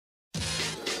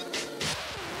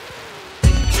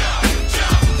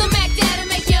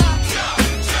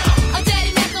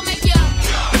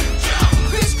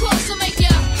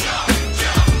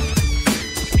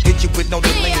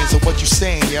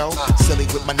yo. Silly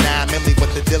with my 9 milli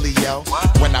with the dilly, yo.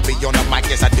 When I be on the mic,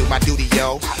 yes, I do my duty,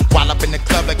 yo. While up in the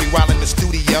club like we while in the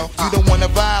studio. You don't wanna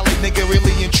violate, nigga,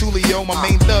 really and truly, yo. My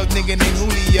main thug nigga named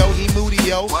Julio, he moody,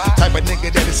 yo. Type of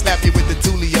nigga that'll slap you with the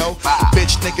tulio.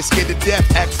 Bitch nigga scared to death,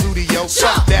 act fruity, yo.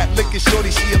 Fuck that, look at shorty,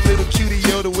 she a little cutie,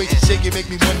 yo. The way she shake it make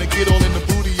me wanna get all in the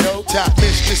booty, yo. Top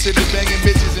mistress in the banging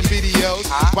bitches and videos.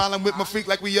 While I'm with my freak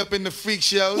like we up in the freak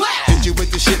shows. Hit you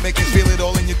with the shit, make you feel it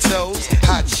all in your toes.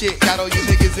 Hot shit, got all you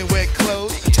niggas in wet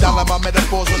clothes. Style my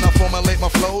metaphors when I formulate my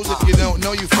flows. If you don't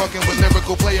know, you fucking with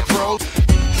lyrical player pros.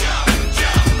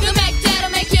 The Mac Dad'll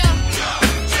make ya.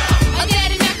 A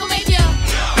Daddy Mac will make ya.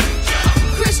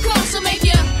 Kriss Kross will make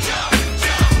ya.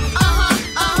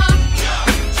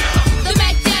 The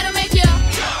Mac Dad'll make ya.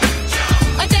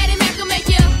 A Daddy Mac will make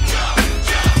ya.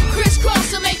 Kriss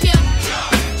Kross will make ya.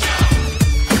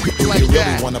 You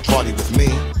really wanna party with me?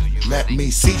 Let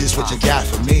me see just what you got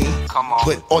for me.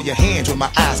 Put all your hands where my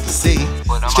eyes can see.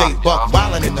 Straight buck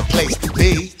wildin' in the place to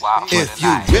be. If you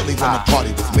really wanna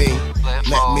party with me,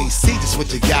 let me see just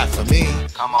what you got for me.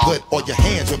 Put all your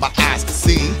hands where my eyes can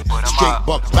see. Straight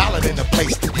buck wildin' in the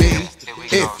place to be.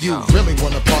 If you really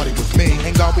wanna party with me,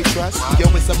 ain't God we trust. Yo,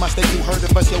 it's a must that you heard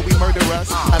of us, yo, we murder us.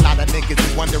 A lot of niggas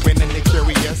is wondering and they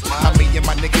curious. I mean, and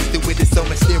my niggas do it, it's so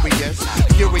mysterious.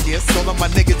 Furious, all of my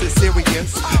niggas is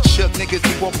serious. Shook niggas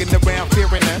be walking around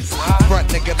fearing us. Front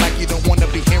nigga like you don't wanna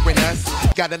be hearing us.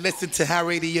 Gotta listen to how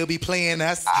radio be playing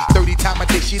us. 30 times a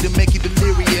day she to make you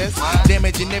delirious.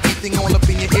 Damaging everything all up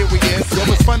in your areas. Yo,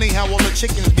 it's funny how all the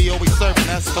chickens be always serving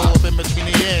us. So up in between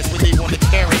the ass when they wanna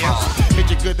carry us. Hit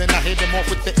you good then I hit them off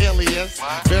with the alias.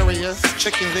 Various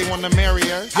chickens they wanna marry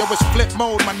us. Yo, it's flip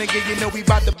mode, my nigga, you know we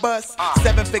bout to bust.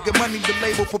 7-figure money, the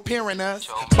label preparing us.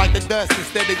 Bite the dust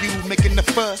instead of you making the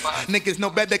fuss. Niggas know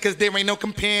better cause there ain't no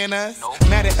comparing us.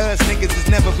 Mad at us, niggas is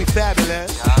never be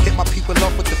fabulous. Hit my people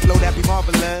off with the flow that be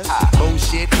marvelous. Oh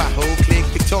shit, my whole clique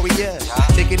victorious.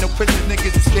 Taking no prisoners,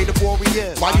 niggas is straight up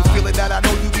warriors. Why you feeling that? I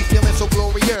know you be feeling so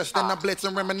glorious. Then I blitz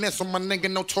and reminisce on my nigga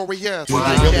notorious. You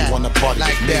really wanna party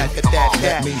like that?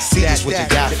 Let me see just what you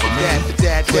got for me.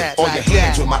 Put all your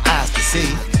hands where my eyes can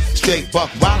see. Straight buck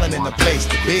wildin' in the place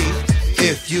to be.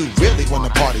 If you really wanna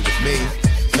party with me,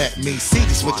 let me see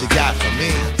just what you got for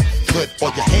me. Put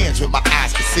all your hands where my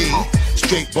eyes can see.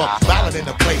 Straight buck wildin' in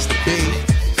the place to be.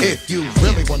 If you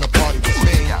really wanna party with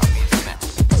me.